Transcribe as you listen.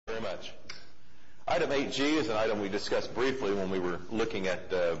very much. Item 8G is an item we discussed briefly when we were looking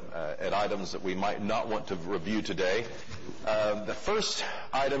at items that we might not want to review today. The first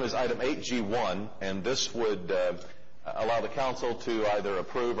item is item 8G1, and this would allow the council to either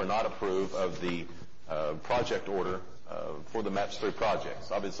approve or not approve of the project order for the MAPS 3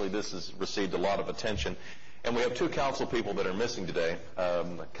 projects. Obviously, this has received a lot of attention, and we have two council people that are missing today.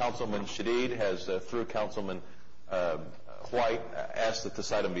 Councilman Shadid has, through Councilman White, asked that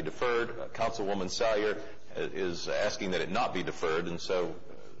this item be deferred. Councilwoman Salyer is asking that it not be deferred, and so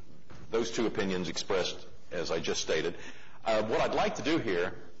those two opinions expressed as I just stated. What I'd like to do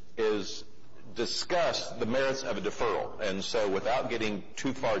here is discuss the merits of a deferral, and so without getting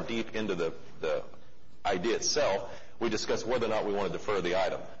too far deep into the idea itself, we discuss whether or not we want to defer the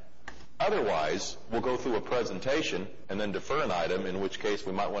item. Otherwise, we'll go through a presentation and then defer an item, in which case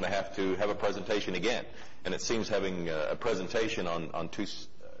we might want to have a presentation again. And it seems having a presentation on two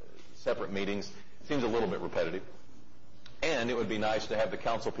separate meetings seems a little bit repetitive. And it would be nice to have the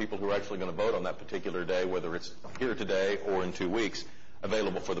council people who are actually going to vote on that particular day, whether it's here today or in 2 weeks,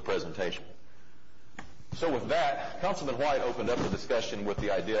 available for the presentation. So with that, Councilman White opened up the discussion with the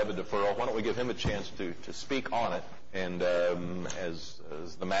idea of a deferral. Why don't we give him a chance to speak on it? And as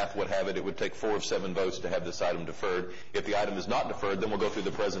the math would have it, it would take 4 of 7 votes to have this item deferred. If the item is not deferred, then we'll go through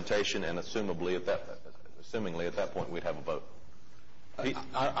the presentation, and assumingly at that point we'd have a vote.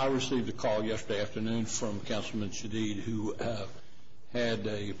 I received a call yesterday afternoon from Councilman Shadid, who had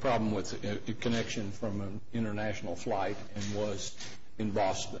a problem with a connection from an international flight and was in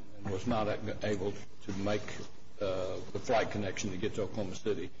Boston and was not able to make the flight connection to get to Oklahoma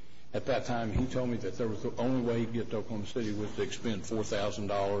City. At that time, he told me that there was the only way he'd get to Oklahoma City was to expend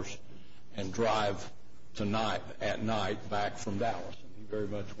 $4,000 and drive at night back from Dallas. And he very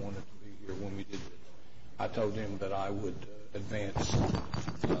much wanted to be here when we did this. I told him that I would advance.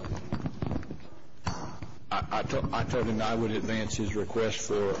 I told him I would advance his request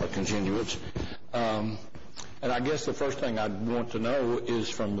for a continuance. And I guess the first thing I'd want to know is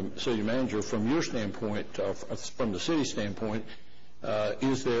from the city manager, from your standpoint, from the city standpoint,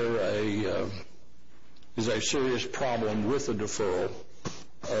 is there a serious problem with the deferral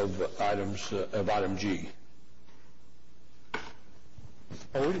of item G?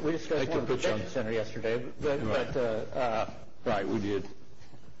 Well, we discussed one at the convention center yesterday, right, we did.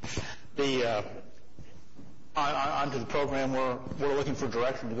 Onto the program, we're looking for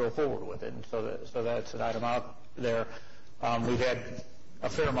direction to go forward with it, and so that's an item out there. We've had a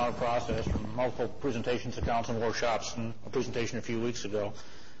fair amount of process from multiple presentations to council and workshops and a presentation a few weeks ago.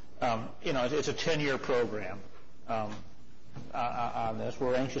 It's a 10-year program on this.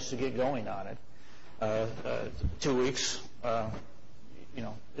 We're anxious to get going on it. 2 weeks,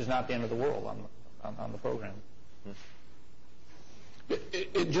 is not the end of the world on the program.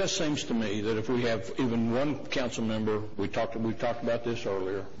 It just seems to me that if we have even one council member, we talked about this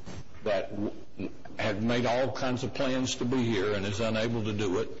earlier, that had made all kinds of plans to be here and is unable to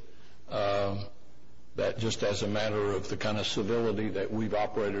do it, that just as a matter of the kind of civility that we've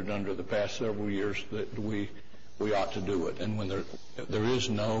operated under the past several years, that we ought to do it. And when there is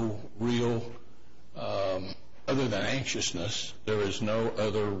no real, other than anxiousness, there is no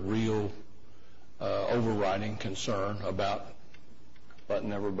other real overriding concern about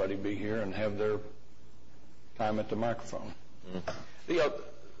letting everybody be here and have their time at the microphone.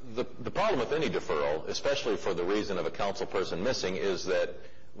 The problem with any deferral, especially for the reason of a council person missing, is that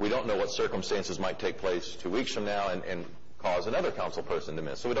we don't know what circumstances might take place 2 weeks from now and cause another council person to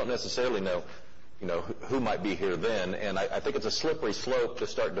miss. So we don't necessarily know, who might be here then. And I think it's a slippery slope to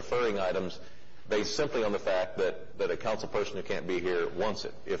start deferring items based simply on the fact that a council person who can't be here wants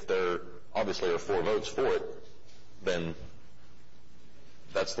it. If there obviously are 4 votes for it, then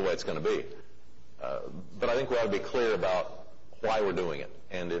that's the way it's going to be. But I think we ought to be clear about why we're doing it.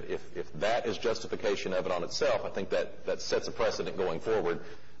 And if that is justification of it on itself, I think that sets a precedent going forward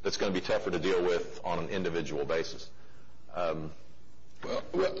that's going to be tougher to deal with on an individual basis. Mayor,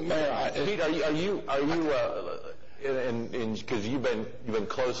 Pete, are you because you've been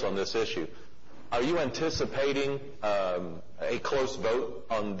close on this issue, are you anticipating a close vote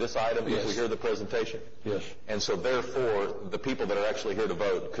on this item if we hear the presentation? Yes. And so therefore, the people that are actually here to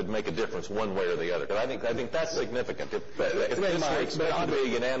vote could make a difference one way or the other. Because I think that's significant. If this were expected to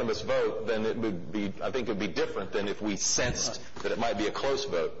be a unanimous vote, then I think it would be different than if we sensed that it might be a close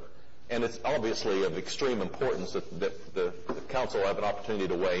vote. And it's obviously of extreme importance that the council have an opportunity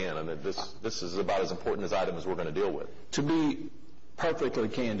to weigh in. And that this is about as important as item as we're going to deal with. To be perfectly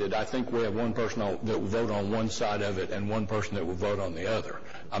candid, I think we have one person that will vote on one side of it and one person that will vote on the other.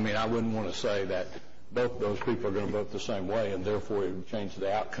 I mean, I wouldn't want to say that both those people are going to vote the same way, and therefore it would change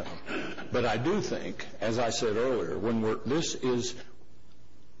the outcome. But I do think, as I said earlier, this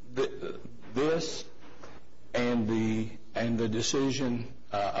and the decision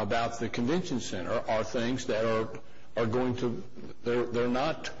about the convention center are things that are going to, they're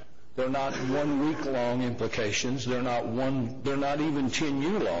not 1 week long implications. They're not even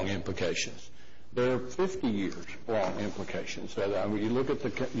 10-year long implications. They're 50 years long implications. So I mean, you look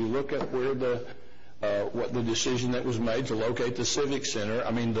at where what the decision that was made to locate the civic center.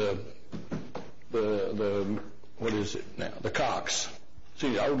 I mean the what is it now? The Cox.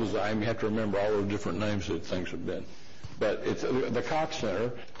 See, old as I am, you have to remember all the different names that things have been. But it's the Cox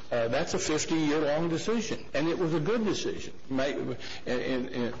Center. That's a 50-year-long decision, and it was a good decision.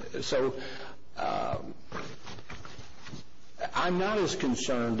 So I'm not as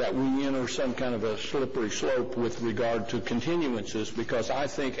concerned that we enter some kind of a slippery slope with regard to continuances, because I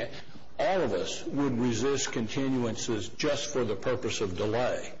think all of us would resist continuances just for the purpose of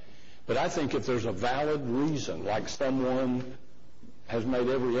delay. But I think if there's a valid reason, like someone has made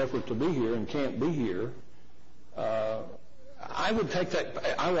every effort to be here and can't be here, I would take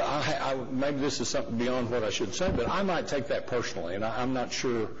that. Maybe this is something beyond what I should say, but I might take that personally, and I'm not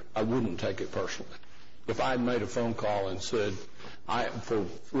sure I wouldn't take it personally. If I had made a phone call and said, for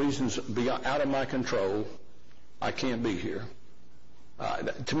reasons out of my control, I can't be here.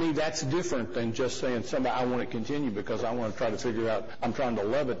 To me, that's different than just saying, I want to continue because I want to try to figure out, I'm trying to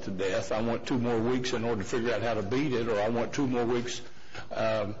love it to death. I want 2 more weeks in order to figure out how to beat it, or I want 2 more weeks,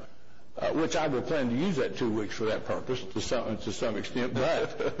 which I will plan to use that 2 weeks for that purpose to some extent.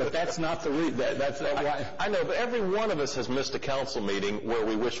 But that's not the reason. That's not why. I know, but every one of us has missed a council meeting where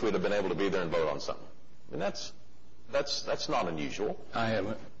we wish we'd have been able to be there and vote on something. I mean, that's not unusual. I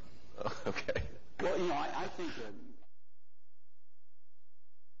haven't. Okay. Well, I think that.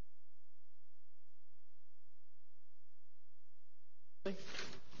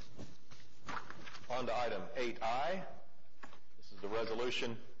 On to item 8I. This is the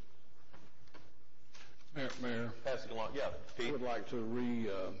resolution. Mayor. Pass it along. Yeah, Pete. I would like to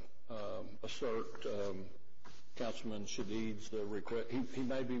assert Councilman Shadid's request. He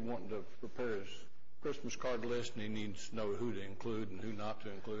may be wanting to prepare his Christmas card list, and he needs to know who to include and who not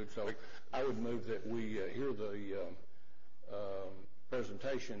to include. So I would move that we hear the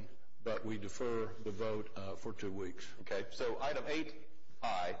presentation, but we defer the vote for 2 weeks. Okay. So item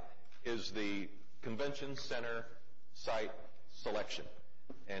 8I is the convention center site selection,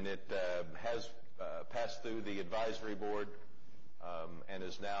 and it has passed through the advisory board and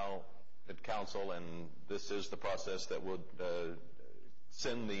is now at council, and this is the process that would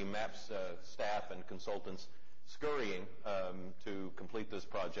send the MAPS staff and consultants scurrying to complete this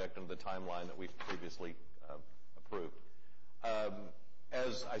project under the timeline that we've previously approved.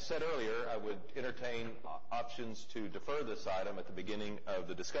 As I said earlier, I would entertain options to defer this item at the beginning of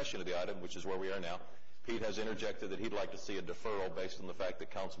the discussion of the item, which is where we are now. Pete has interjected that he'd like to see a deferral based on the fact that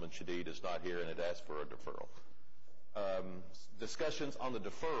Councilman Shadid is not here and had asked for a deferral. Discussions on the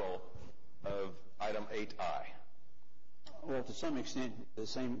deferral of item 8I. Well, to some extent, the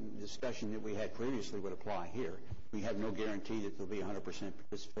same discussion that we had previously would apply here. We have no guarantee that there'll be 100%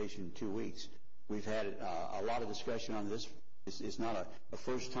 participation in 2 weeks. We've had a lot of discussion on this. It's not a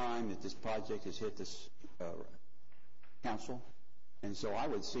first time that this project has hit this council, and so I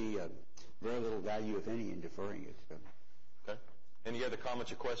would see very little value, if any, in deferring it. Okay. Any other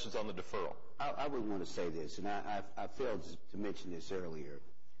comments or questions on the deferral? I would want to say this, and I failed to mention this earlier.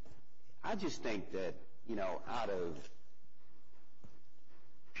 I just think that, out of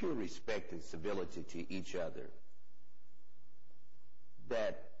pure respect and civility to each other,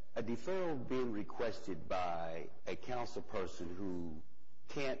 that a deferral being requested by a council person who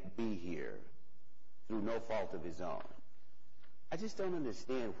can't be here through no fault of his own, I just don't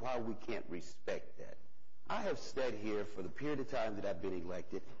understand why we can't respect that. I have sat here for the period of time that I've been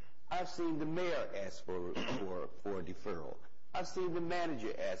elected. I've seen the mayor ask for a deferral. I've seen the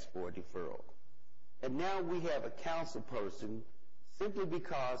manager ask for a deferral. And now we have a council person, simply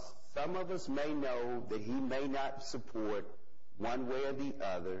because some of us may know that he may not support one way or the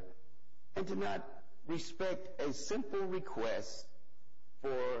other, and to not respect a simple request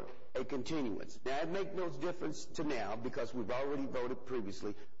for a continuance. Now, it makes no difference to now because we've already voted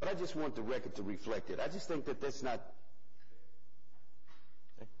previously, but I just want the record to reflect it. I just think that that's not...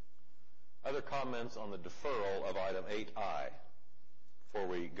 Okay. Other comments on the deferral of item 8I before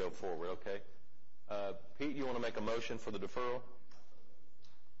we go forward, okay? Pete, you want to make a motion for the deferral?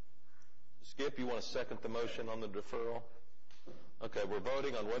 Skip, you want to second the motion on the deferral? Okay, we're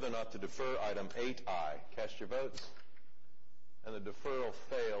voting on whether or not to defer item 8I. Cast your votes. And the deferral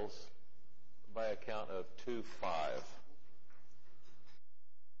fails by a count of 2-5.